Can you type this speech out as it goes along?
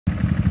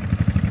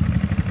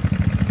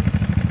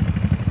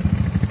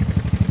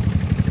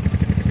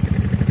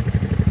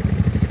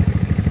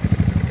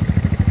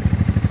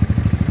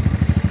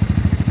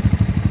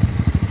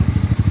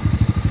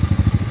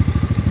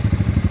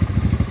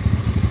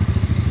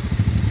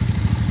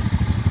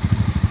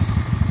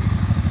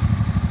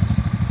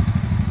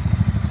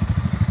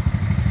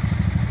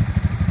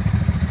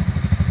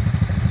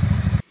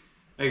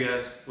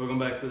guys, welcome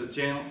back to the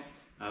channel.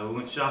 We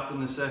went shopping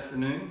this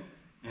afternoon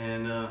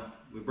and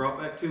we brought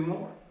back two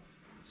more.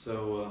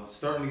 So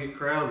starting to get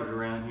crowded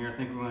around here. I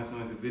think we're going to have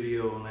to make a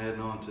video on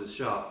adding on to the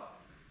shop.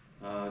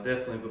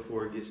 Definitely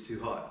before it gets too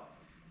hot.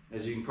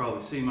 As you can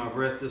probably see my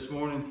breath this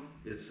morning,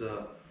 it's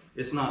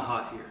not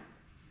hot here.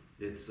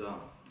 It's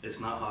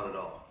not hot at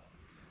all.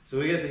 So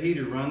we got the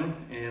heater running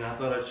and I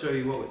thought I'd show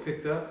you what we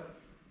picked up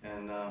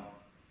and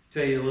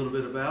tell you a little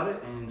bit about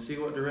it and see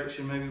what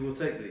direction maybe we'll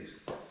take these.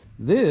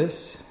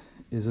 This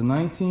is a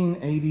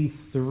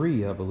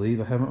 1983, I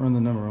believe. I haven't run the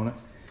number on it.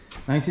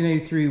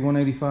 1983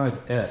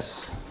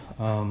 185S.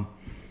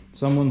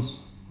 Someone's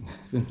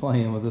been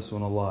playing with this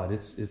one a lot.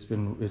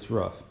 It's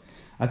rough.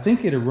 I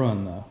think it'll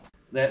run though.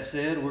 That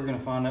said, we're going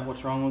to find out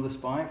what's wrong with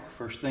this bike.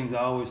 First things I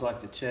always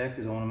like to check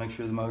is I want to make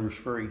sure the motor's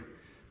free.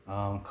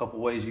 A couple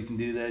ways you can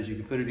do that is you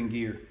can put it in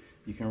gear.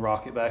 You can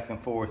rock it back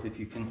and forth. If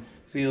you can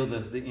feel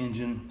the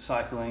engine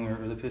cycling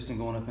or the piston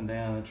going up and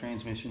down, the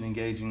transmission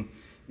engaging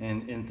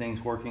and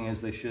things working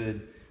as they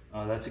should,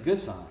 that's a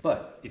good sign.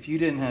 But if you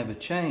didn't have a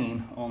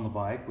chain on the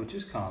bike, which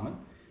is common,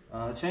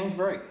 chains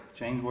break,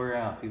 chains wear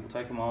out. People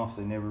take them off,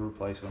 they never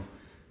replace them,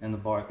 and the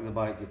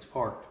bike gets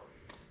parked.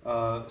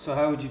 So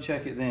how would you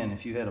check it then?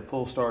 If you had a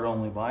pull start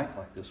only bike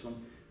like this one,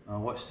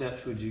 what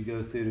steps would you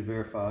go through to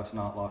verify it's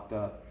not locked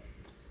up?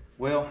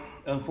 Well,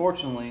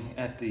 unfortunately,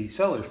 at the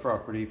seller's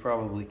property, you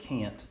probably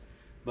can't.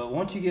 But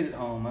once you get it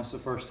home, that's the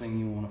first thing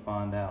you want to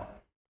find out.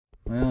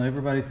 Well,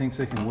 everybody thinks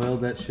they can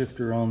weld that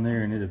shifter on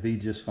there and it'll be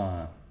just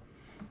fine.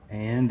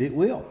 And it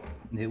will.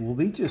 It will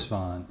be just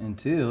fine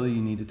until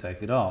you need to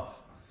take it off.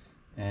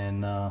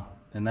 And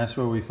that's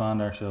where we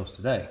find ourselves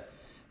today.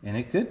 And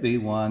it could be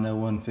why no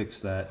one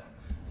fixed that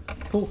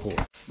pull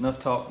cord. Enough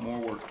talk, more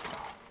work.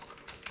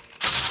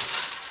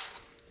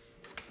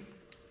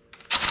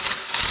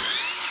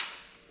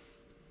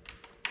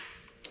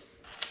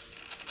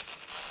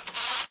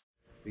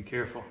 Be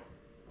careful.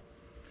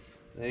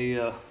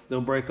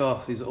 They'll break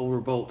off these older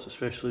bolts,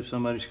 especially if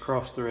somebody's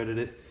cross-threaded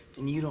it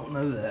and you don't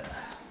know that.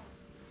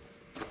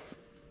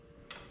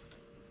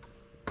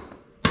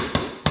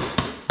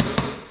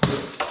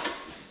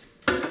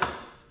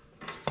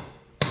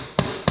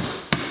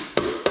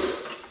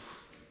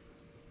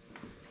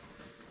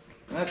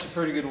 And that's a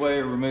pretty good way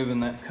of removing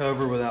that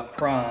cover without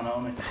prying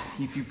on it.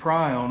 If you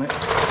pry on it,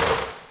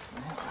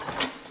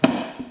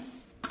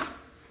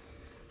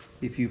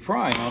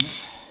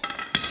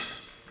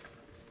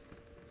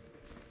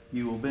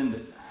 you will bend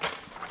it.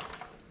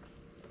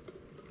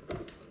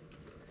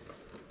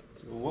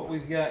 So what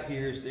we've got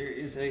here is there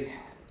is a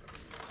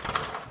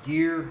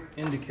gear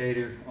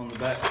indicator on the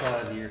back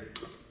side here.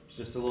 It's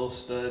just a little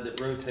stud that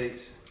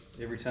rotates.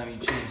 Every time you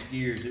change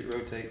gears, it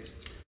rotates.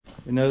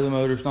 We know the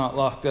motor's not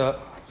locked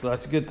up, so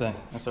that's a good thing.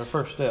 That's our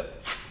first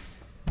step.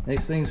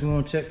 Next things we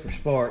want to check for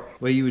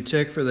spark. Well, you would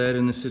check for that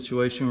in this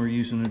situation, we're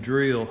using a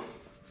drill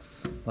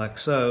like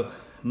so,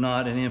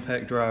 not an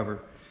impact driver.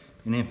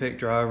 An impact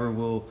driver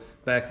will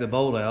back the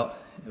bolt out,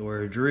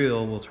 where a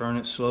drill will turn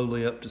it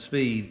slowly up to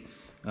speed,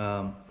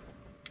 and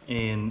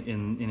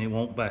it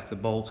won't back the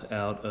bolt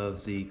out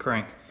of the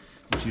crank,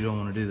 but you don't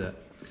want to do that.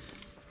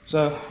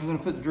 So I'm going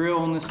to put the drill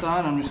on this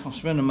side. I'm just going to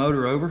spin the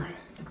motor over.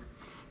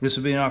 This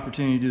will be an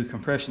opportunity to do a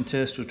compression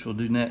test, which we'll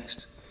do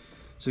next.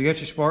 So you got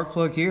your spark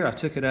plug here. I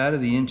took it out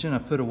of the engine. I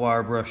put a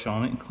wire brush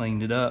on it and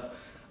cleaned it up.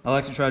 I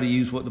like to try to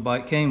use what the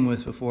bike came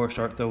with before I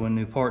start throwing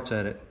new parts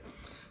at it.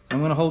 I'm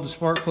going to hold the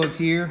spark plug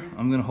here.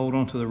 I'm going to hold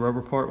onto the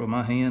rubber part with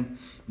my hand.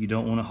 You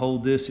don't want to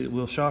hold this, it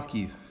will shock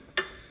you.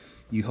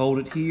 You hold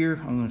it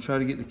here. I'm going to try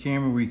to get the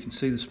camera where you can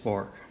see the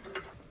spark.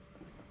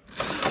 You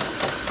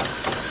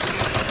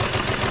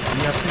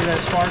guys see that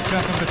spark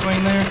jumping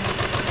between there?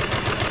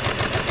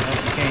 I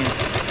hope you can.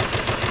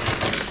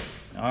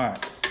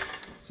 Alright,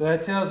 so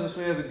that tells us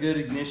we have a good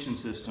ignition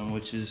system,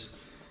 which is,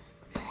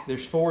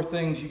 there's four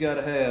things you got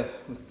to have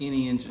with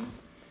any engine.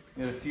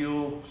 You got a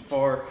fuel,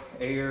 spark,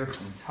 air,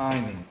 and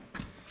timing.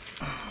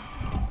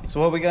 So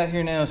what we got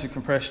here now is a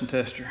compression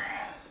tester.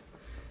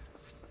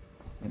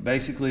 It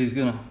basically is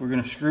we're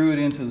gonna screw it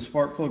into the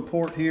spark plug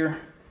port here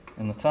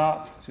in the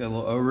top. It's got a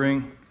little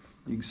O-ring,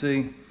 you can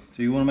see.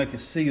 So you want to make a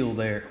seal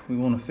there. We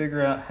want to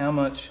figure out how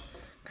much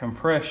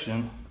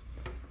compression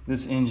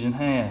this engine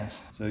has.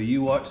 So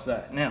you watch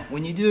that. Now,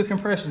 when you do a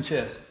compression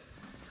test,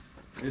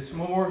 it's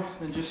more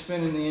than just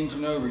spinning the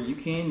engine over. You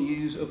can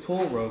use a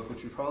pull rope,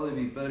 which would probably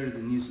be better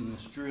than using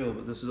this drill,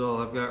 but this is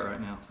all I've got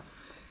right now.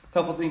 A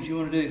couple things you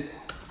want to do.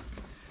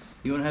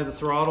 You want to have the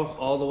throttle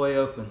all the way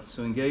open.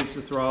 So engage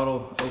the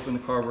throttle, open the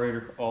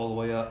carburetor all the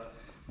way up.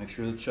 Make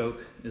sure the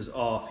choke is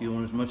off. You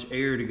want as much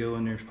air to go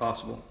in there as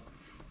possible.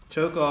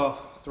 Choke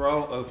off,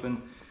 throttle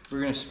open.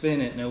 We're going to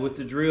spin it. Now with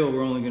the drill,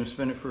 we're only going to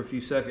spin it for a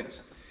few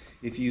seconds.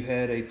 If you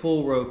had a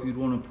pull rope, you'd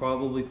want to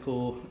probably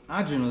pull,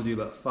 I generally do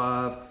about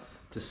 5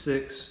 to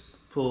 6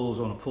 pulls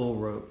on a pull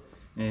rope,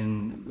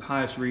 and the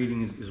highest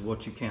reading is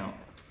what you count.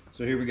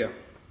 So here we go.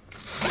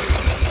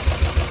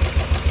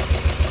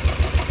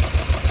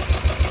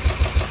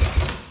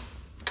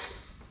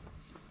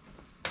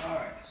 All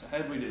right, so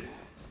how'd we do?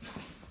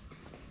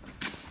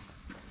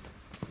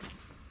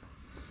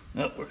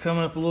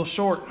 coming up a little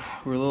short.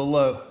 We're a little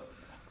low.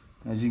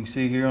 As you can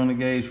see here on the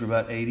gauge, we're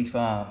about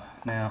 85.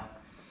 Now,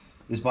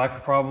 this bike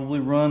will probably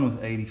run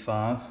with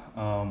 85.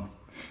 A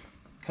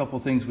couple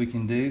things we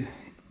can do.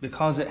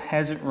 Because it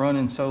hasn't run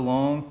in so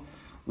long,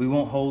 we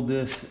won't hold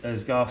this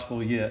as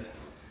gospel yet.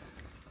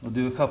 We'll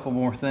do a couple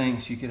more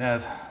things. We've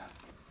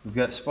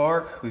got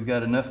spark, we've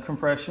got enough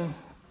compression.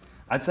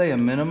 I'd say a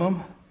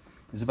minimum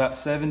is about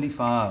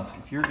 75.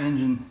 If your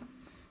engine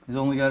has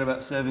only got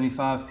about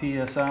 75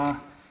 PSI,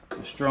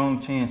 there's a strong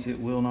chance it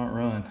will not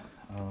run.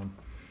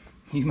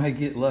 You may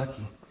get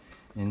lucky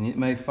and it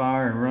may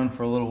fire and run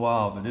for a little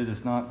while, but it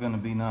is not going to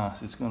be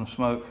nice. It's going to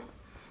smoke.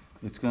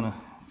 It's going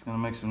to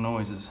make some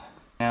noises.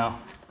 Now,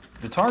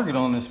 the target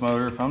on this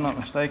motor, if I'm not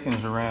mistaken,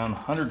 is around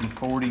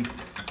 140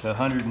 to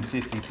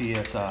 150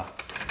 PSI.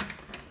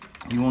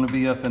 You want to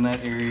be up in that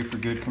area for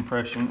good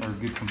compression or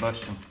good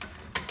combustion.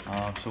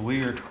 So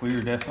we are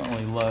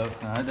definitely low.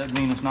 Now, that doesn't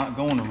mean it's not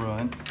going to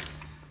run,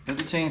 but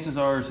the chances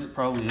are is it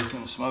probably is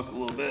going to smoke a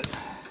little bit.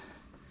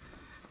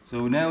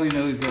 So now we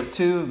know we've got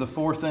 2 of the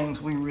 4 things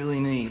we really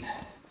need.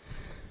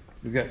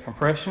 We've got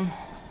compression,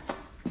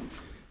 and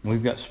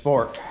we've got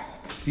spark.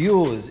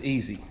 Fuel is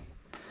easy.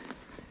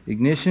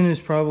 Ignition is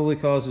probably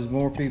causes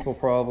more people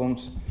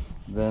problems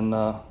than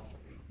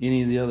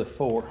any of the other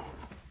 4.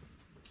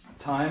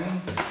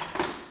 Timing,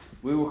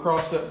 we will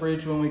cross that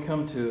bridge when we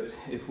come to it.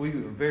 If we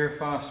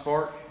verify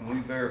spark, and we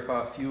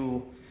verify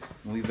fuel,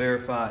 and we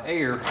verify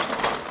air,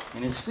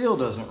 and it still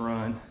doesn't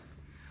run,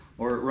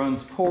 or it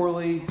runs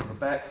poorly, or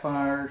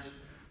backfires,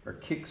 or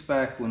kicks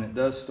back when it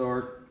does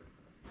start,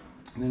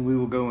 then we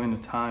will go into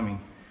timing.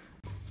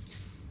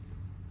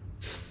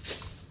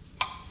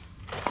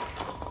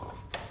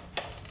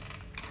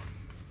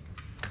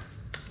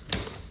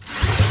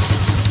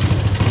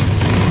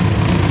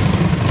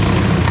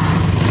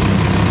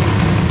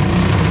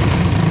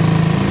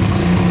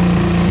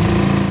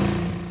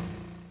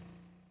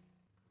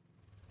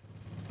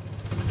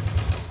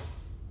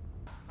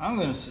 I'm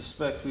going to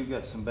suspect we've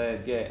got some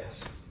bad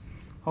gas.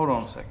 Hold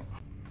on a second.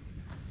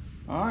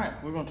 All right,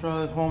 we're going to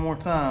try this one more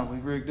time.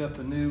 We've rigged up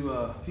a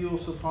new fuel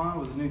supply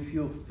with a new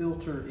fuel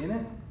filter in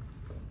it.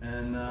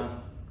 And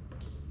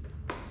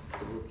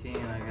this little can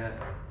I got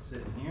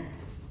sitting here.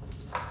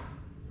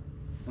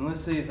 And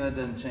let's see if that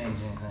doesn't change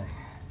anything.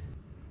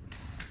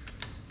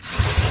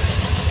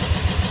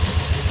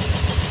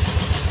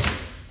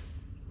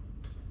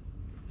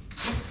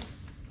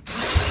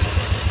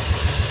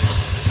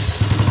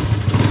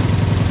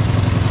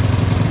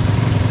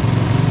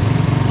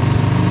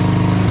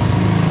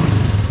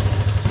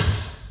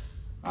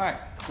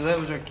 So that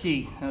was our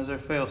key, that was our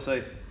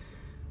fail-safe.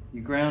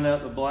 You ground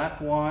out the black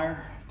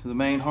wire to the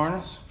main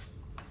harness.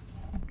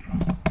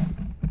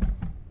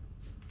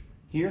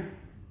 Here,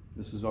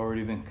 this has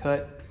already been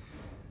cut.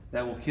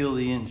 That will kill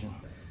the engine.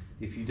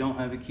 If you don't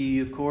have a key,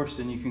 of course,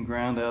 then you can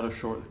ground out or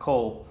short the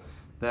coal.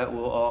 That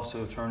will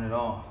also turn it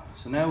off.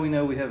 So now we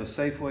know we have a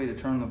safe way to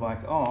turn the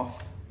bike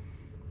off.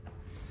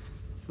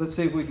 Let's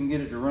see if we can get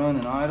it to run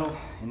and idle,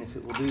 and if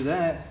it will do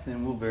that,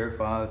 then we'll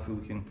verify if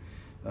we can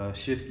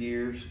shift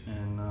gears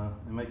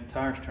and make the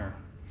tires turn.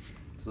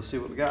 So let's see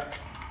what we got.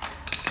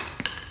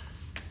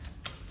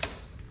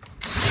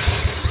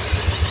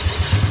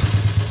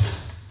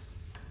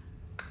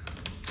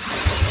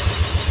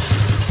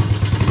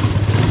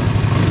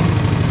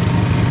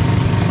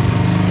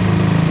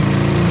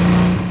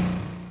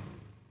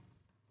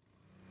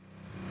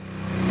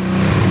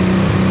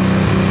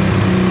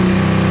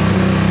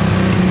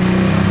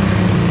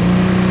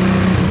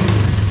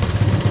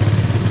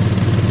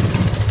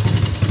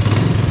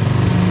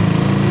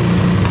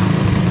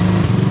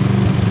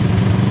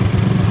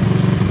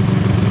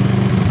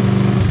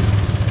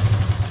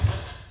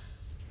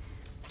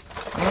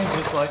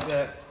 Like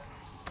that,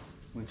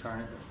 we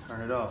turn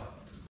it off.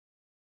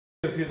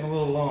 It's getting a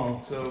little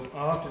long, so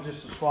I'll have to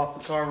just swap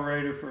the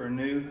carburetor for a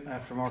new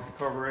aftermarket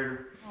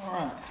carburetor. All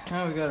right,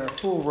 now we got our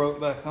pull rope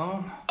back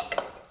on.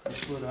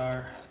 Let's put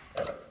our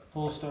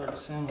pull start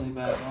assembly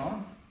back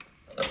on.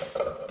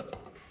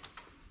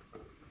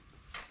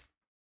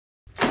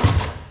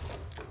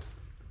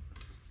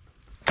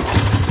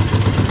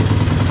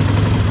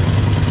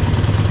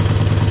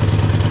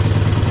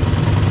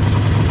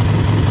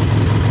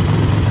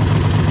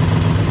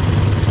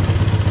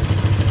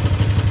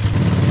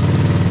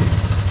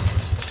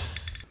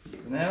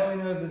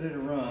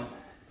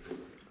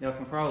 Y'all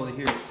can probably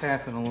hear it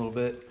tapping a little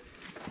bit.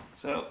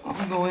 So I'm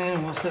gonna go in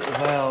and we'll set the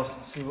valves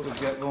and see what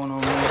we've got going on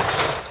there.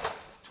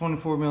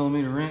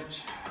 24mm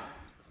wrench.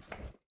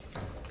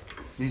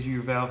 These are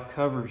your valve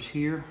covers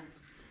here.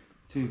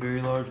 2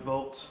 very large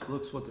bolts.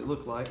 Looks what they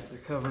look like. They're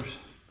covers.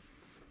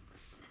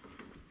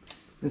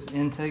 This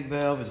intake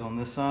valve is on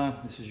this side.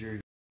 This is your.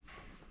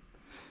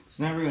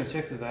 So now we're gonna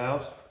check the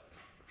valves.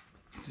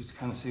 Just to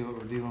kind of see what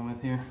we're dealing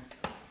with here.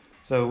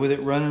 So with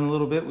it running a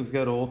little bit, we've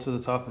got oil to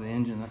the top of the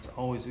engine. That's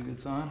always a good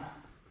sign.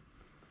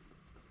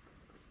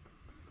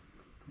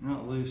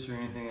 Not loose or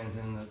anything, as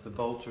in the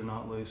bolts are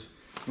not loose.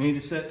 We need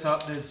to set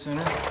top dead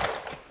center.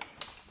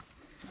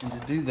 And to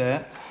do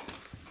that,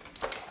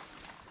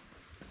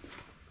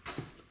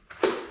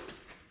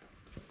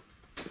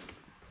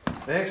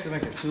 They actually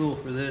make a tool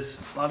for this.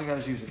 A lot of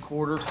guys use a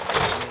quarter, a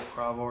little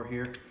pry bar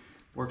here.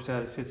 Works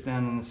out, it fits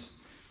down in this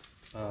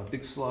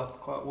big slot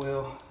quite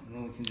well, and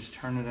then we can just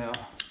turn it out.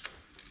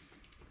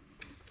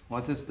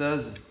 What this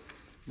does is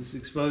this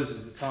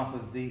exposes the top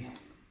of the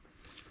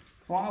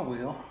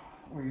flywheel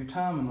where your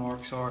timing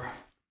marks are.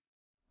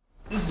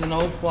 This is an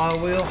old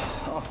flywheel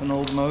off an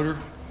old motor.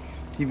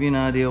 Give you an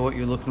idea of what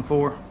you're looking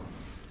for.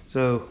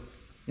 So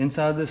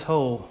inside this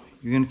hole,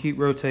 you're going to keep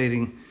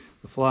rotating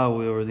the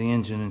flywheel or the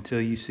engine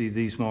until you see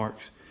these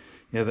marks.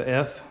 You have an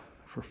F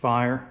for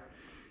fire,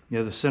 you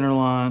have the center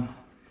line,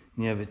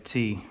 and you have a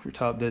T for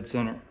top dead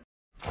center.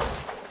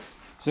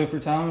 So for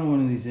timing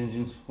one of these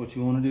engines, what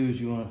you want to do is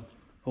you want to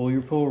pull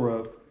your pull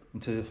rope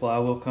until the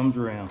flywheel comes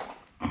around.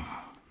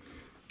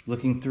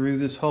 Looking through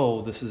this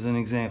hole, this is an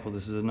example.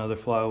 This is another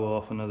flywheel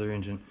off another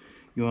engine.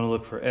 You want to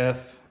look for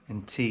F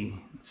and T.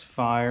 It's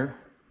fire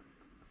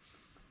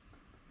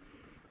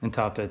and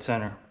top dead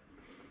center.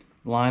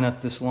 Line up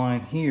this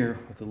line here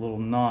with the little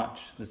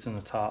notch that's in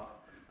the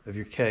top of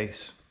your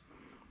case.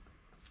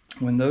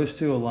 When those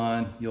two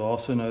align, you'll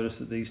also notice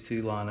that these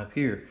two line up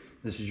here.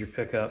 This is your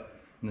pickup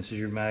and this is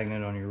your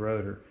magnet on your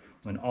rotor.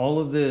 When all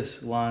of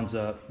this lines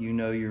up, you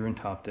know you're in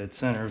top dead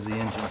center of the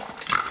engine.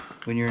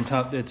 When you're in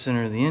top dead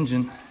center of the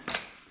engine,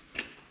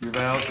 your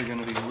valves are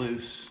going to be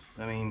loose.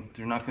 I mean,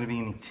 there's not going to be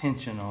any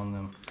tension on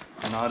them.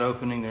 They're not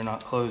opening, they're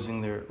not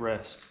closing, they're at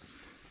rest.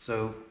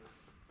 So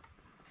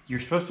you're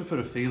supposed to put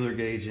a feeler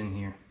gauge in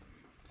here,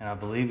 and I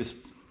believe it's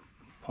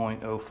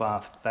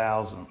 0.05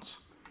 thousandths,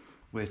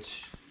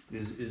 which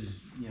is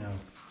you know,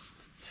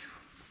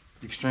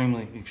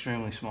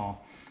 extremely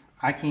small.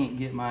 I can't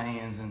get my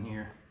hands in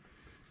here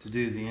to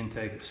do the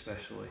intake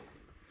especially.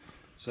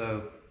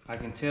 So I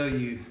can tell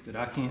you that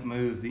I can't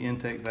move the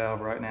intake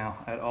valve right now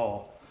at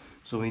all.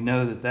 So we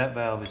know that that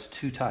valve is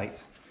too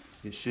tight.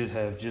 It should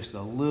have just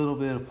a little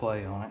bit of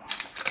play on it.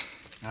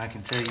 And I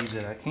can tell you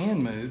that I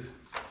can move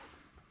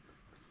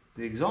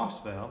the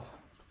exhaust valve,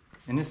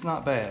 and it's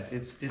not bad.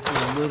 It's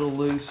a little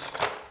loose,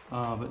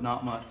 but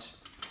not much.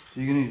 So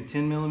you're gonna need a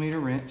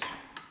 10mm wrench,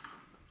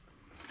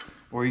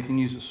 or you can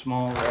use a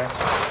small ratchet.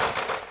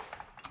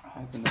 I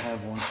happen to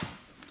have one.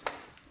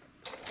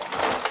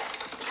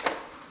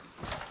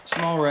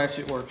 Small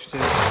ratchet works too.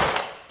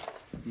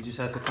 You just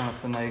have to kind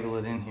of finagle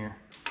it in here.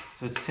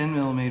 So it's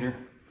 10mm. You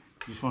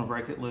just want to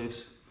break it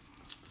loose,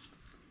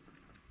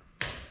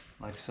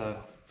 like so.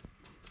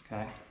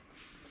 Okay.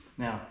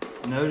 Now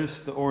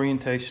notice the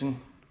orientation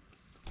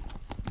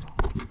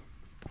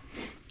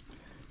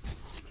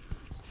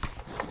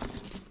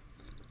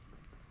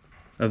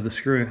of the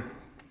screw.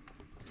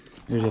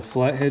 There's a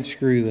flathead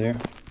screw there,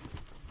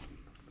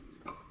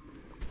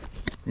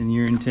 and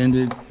you're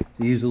intended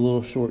to use a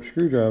little short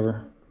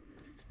screwdriver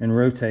and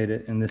rotate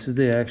it, and this is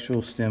the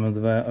actual stem of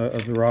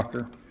the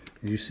rocker.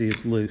 As you see,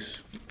 it's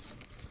loose.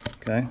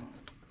 Okay,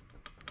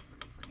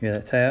 hear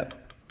that tap?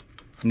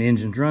 And the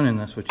engine's running.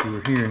 That's what you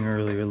were hearing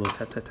earlier, a little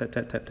tap, tap, tap,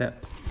 tap, tap,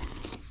 tap.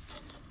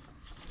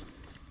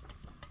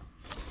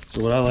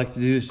 So what I like to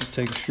do is just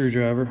take a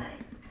screwdriver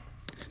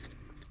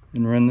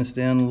and run this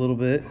down a little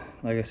bit.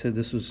 Like I said,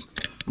 this was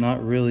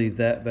not really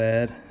that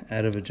bad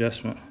out of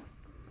adjustment.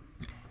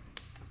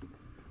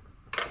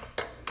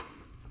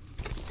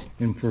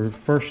 And for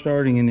first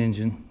starting an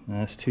engine,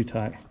 that's too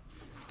tight.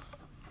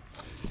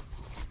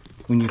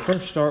 When you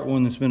first start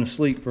one that's been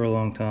asleep for a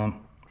long time,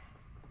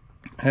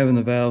 having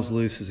the valves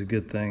loose is a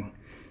good thing.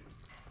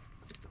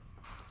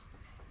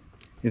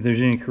 If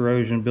there's any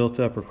corrosion built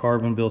up or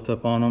carbon built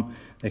up on them,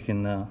 it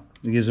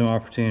gives them an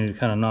opportunity to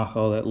kind of knock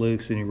all that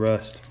loose, any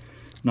rust.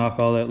 Knock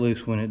all that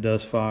loose when it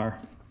does fire.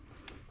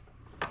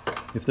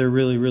 If they're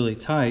really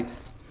tight,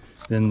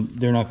 then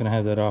they're not going to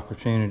have that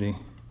opportunity.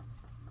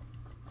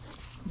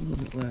 A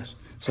little bit less.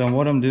 So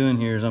what I'm doing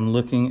here is I'm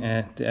looking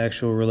at the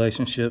actual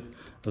relationship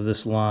of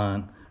this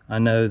line. I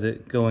know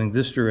that going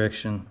this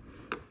direction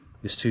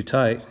is too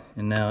tight,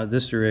 and now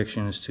this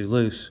direction is too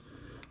loose.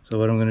 So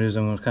what I'm going to do is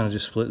I'm going to kind of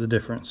just split the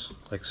difference,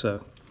 like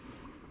so.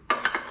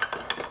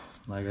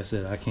 Like I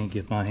said, I can't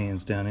get my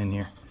hands down in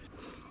here.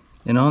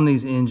 And on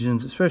these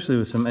engines, especially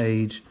with some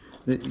age,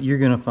 you're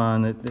going to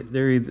find that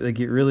they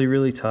get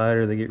really tight,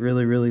 or they get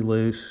really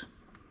loose.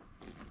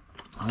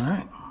 All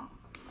right.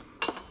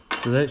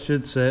 So that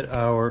should set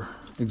our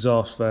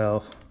exhaust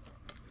valve.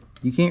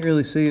 You can't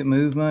really see it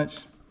move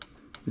much,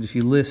 but if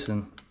you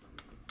listen,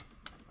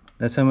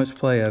 that's how much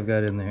play I've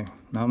got in there.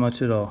 Not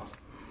much at all.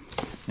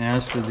 Now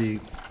as for the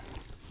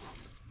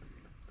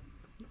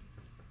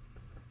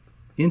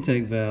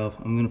intake valve,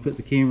 I'm going to put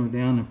the camera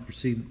down and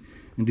proceed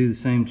and do the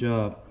same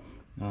job.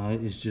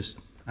 It's just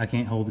I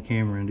can't hold the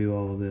camera and do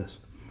all of this.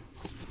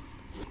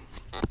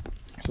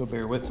 So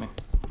bear with me.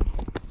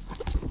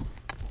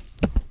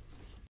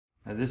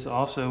 Now this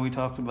also, we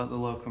talked about the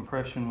low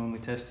compression when we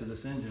tested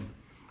this engine.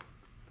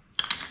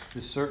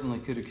 This certainly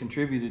could have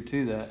contributed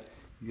to that.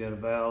 You got a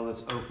valve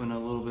that's open a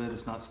little bit,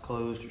 it's not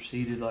closed or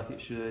seated like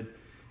it should.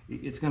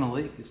 It's going to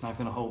leak, it's not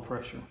going to hold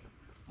pressure.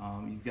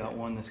 You've got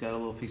one that's got a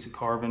little piece of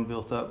carbon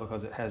built up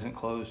because it hasn't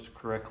closed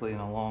correctly in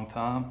a long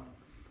time.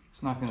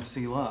 It's not going to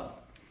seal up.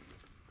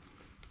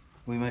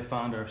 we may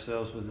find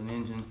ourselves with an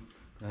engine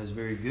that has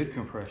very good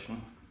compression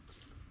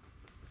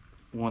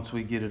once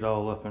we get it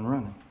all up and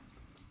running.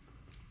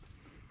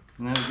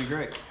 And that would be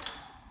great.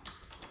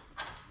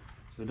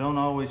 So don't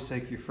always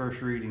take your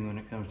first reading when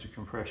it comes to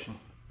compression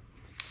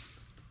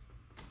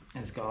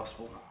as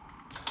gospel.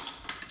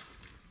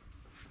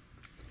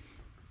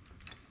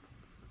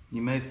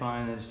 You may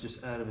find that it's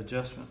just out of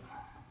adjustment.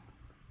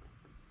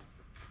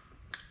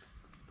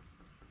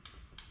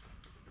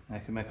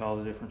 That can make all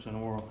the difference in the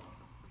world.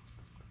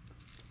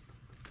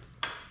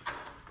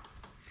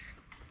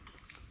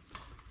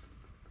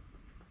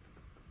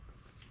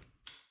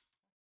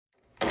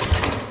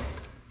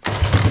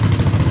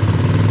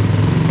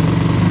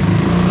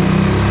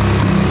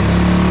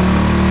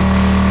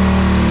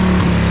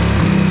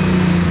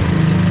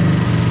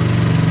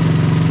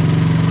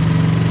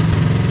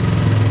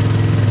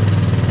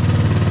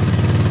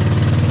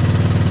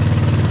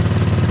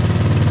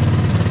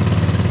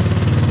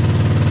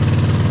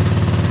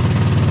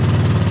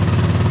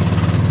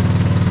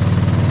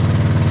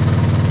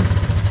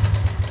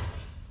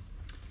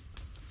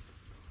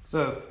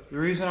 So the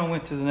reason I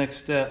went to the next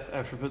step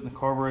after putting the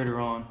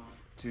carburetor on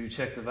to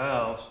check the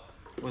valves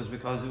was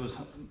because it was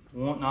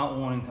not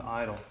wanting to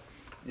idle.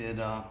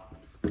 I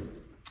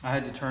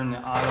had to turn the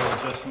idle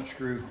adjustment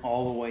screw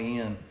all the way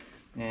in,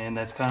 and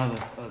that's kind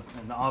of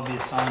an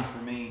obvious sign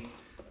for me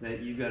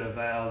that you've got a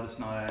valve that's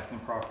not acting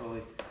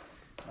properly.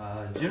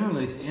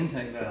 Generally it's the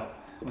intake valve,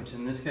 which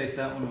in this case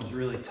that one was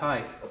really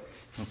tight,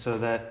 and so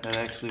that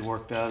actually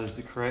worked out as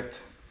the correct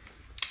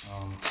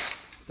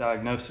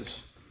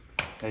diagnosis.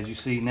 As you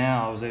see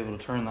now, I was able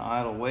to turn the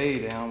idle way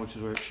down, which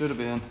is where it should have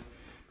been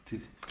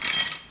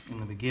in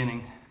the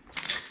beginning.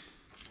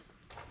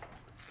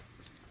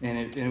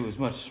 And it was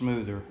much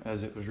smoother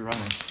as it was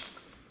running.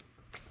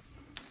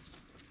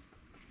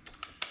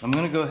 I'm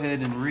going to go ahead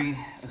and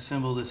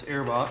reassemble this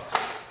air box.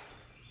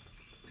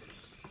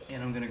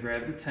 And I'm going to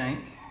grab the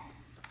tank.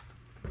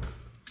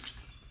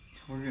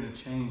 We're going to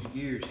change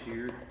gears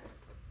here.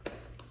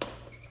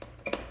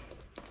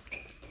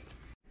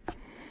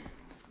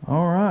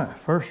 All right,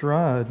 first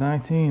ride,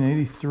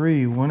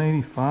 1983,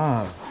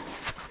 185.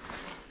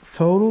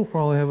 Total,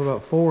 probably have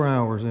about 4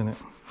 hours in it.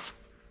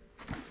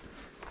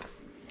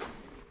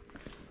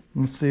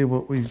 Let's see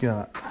what we've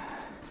got.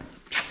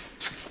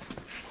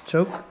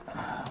 Choke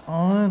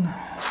on,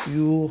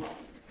 fuel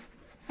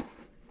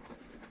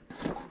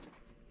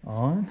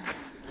on.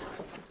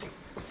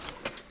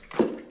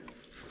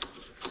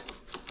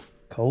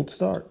 Cold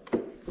start.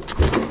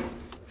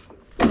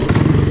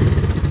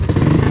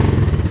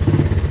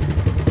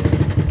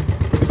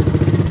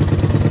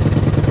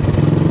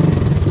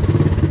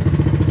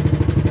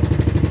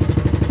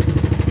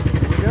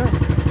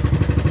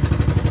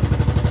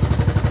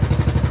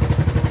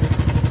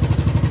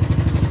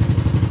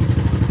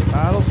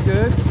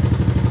 Good,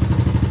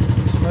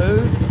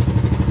 smooth.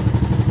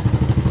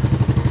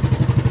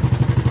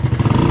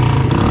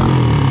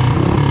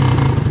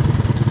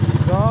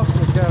 Exhaust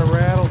has got a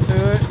rattle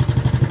to it.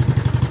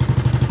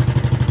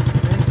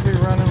 Seems to be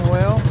running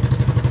well.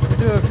 We'll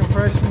do a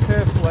compression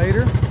test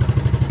later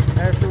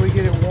after we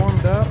get it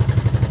warmed up.